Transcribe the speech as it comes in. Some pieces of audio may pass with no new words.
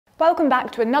Welcome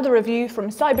back to another review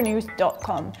from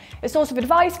Cybernews.com, a source of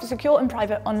advice for secure and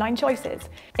private online choices.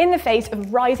 In the face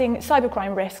of rising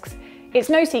cybercrime risks, it's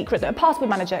no secret that a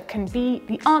password manager can be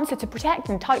the answer to protect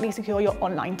and tightly secure your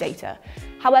online data.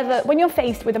 However, when you're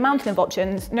faced with a mountain of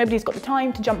options, nobody's got the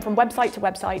time to jump from website to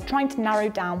website trying to narrow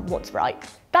down what's right.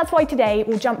 That's why today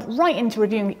we'll jump right into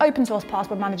reviewing the open source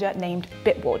password manager named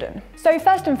Bitwarden. So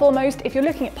first and foremost, if you're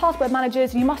looking at password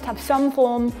managers, you must have some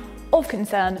form of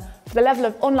concern for the level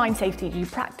of online safety you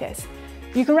practice.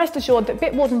 You can rest assured that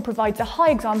Bitwarden provides a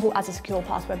high example as a secure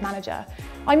password manager.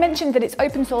 I mentioned that it's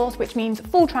open source, which means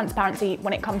full transparency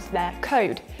when it comes to their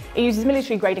code. It uses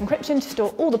military-grade encryption to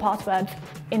store all the passwords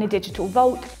in a digital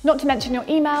vault, not to mention your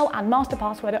email and master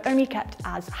password are only kept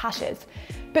as hashes.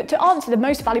 But to answer the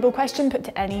most valuable question put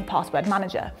to any password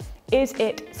manager, is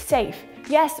it safe?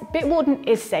 Yes, Bitwarden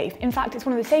is safe. In fact, it's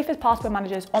one of the safest password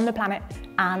managers on the planet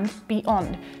and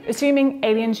beyond, assuming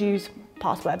aliens use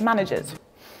password managers.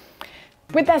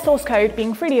 With their source code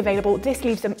being freely available, this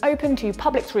leaves them open to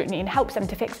public scrutiny and helps them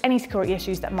to fix any security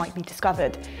issues that might be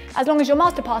discovered. As long as your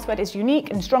master password is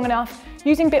unique and strong enough,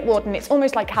 using Bitwarden, it's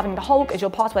almost like having the Hulk as your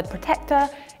password protector,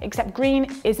 except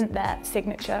green isn't their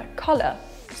signature colour.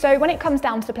 So when it comes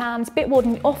down to the plans,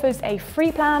 Bitwarden offers a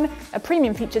free plan, a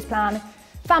premium features plan,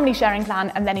 family sharing plan,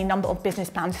 and then a number of business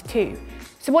plans too.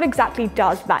 So what exactly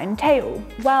does that entail?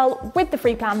 Well, with the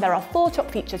free plan, there are 4 top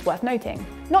features worth noting.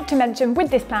 Not to mention, with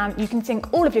this plan, you can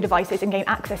sync all of your devices and gain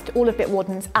access to all of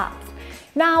Bitwarden's apps.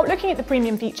 Now, looking at the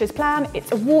premium features plan,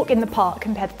 it's a walk in the park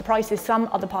compared to the prices some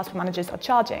other password managers are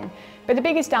charging. But the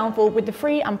biggest downfall with the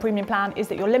free and premium plan is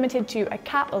that you're limited to a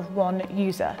cap of 1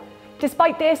 user.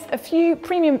 Despite this, a few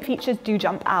premium features do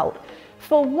jump out.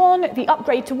 For one, the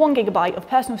upgrade to 1 GB of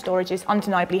personal storage is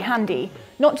undeniably handy,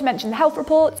 not to mention the health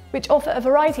reports, which offer a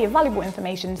variety of valuable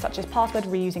information such as password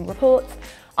reusing reports,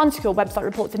 unsecure website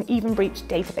reports, and even breach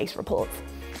database reports.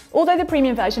 Although the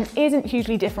premium version isn't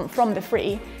hugely different from the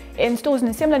free, it installs in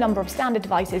a similar number of standard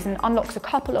devices and unlocks a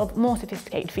couple of more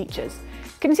sophisticated features.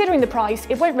 Considering the price,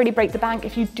 it won't really break the bank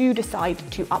if you do decide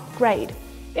to upgrade.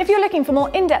 If you're looking for more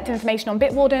in-depth information on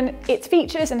Bitwarden, its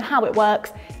features and how it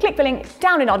works, click the link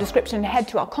down in our description and head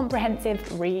to our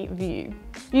comprehensive review.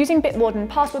 Using Bitwarden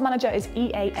Password Manager is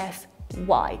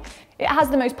EASY. It has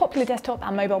the most popular desktop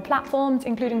and mobile platforms,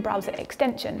 including browser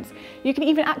extensions. You can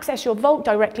even access your vault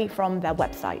directly from their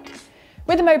website.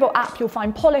 With the mobile app, you'll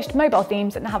find polished mobile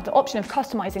themes and have the option of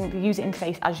customizing the user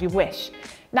interface as you wish.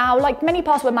 Now, like many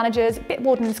password managers,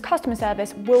 Bitwarden's customer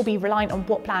service will be reliant on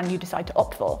what plan you decide to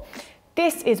opt for.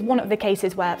 This is one of the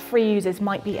cases where free users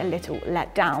might be a little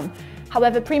let down.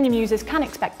 However, premium users can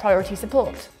expect priority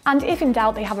support. And if in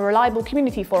doubt, they have a reliable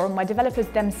community forum where developers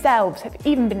themselves have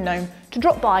even been known to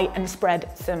drop by and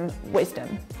spread some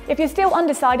wisdom. If you're still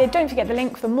undecided, don't forget the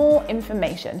link for more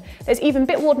information. There's even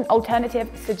Bitwarden alternative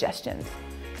suggestions.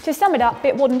 To sum it up,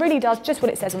 Bitwarden really does just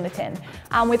what it says on the tin,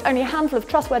 and with only a handful of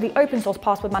trustworthy open source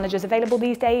password managers available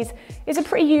these days, is a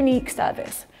pretty unique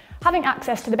service. Having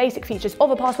access to the basic features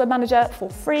of a password manager for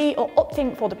free or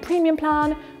opting for the premium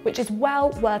plan, which is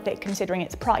well worth it considering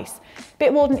its price.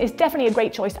 Bitwarden is definitely a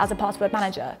great choice as a password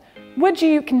manager. Would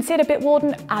you consider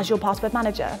Bitwarden as your password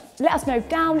manager? Let us know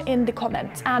down in the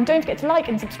comments, and don't forget to like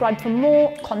and subscribe for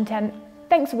more content.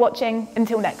 Thanks for watching,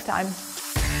 until next time.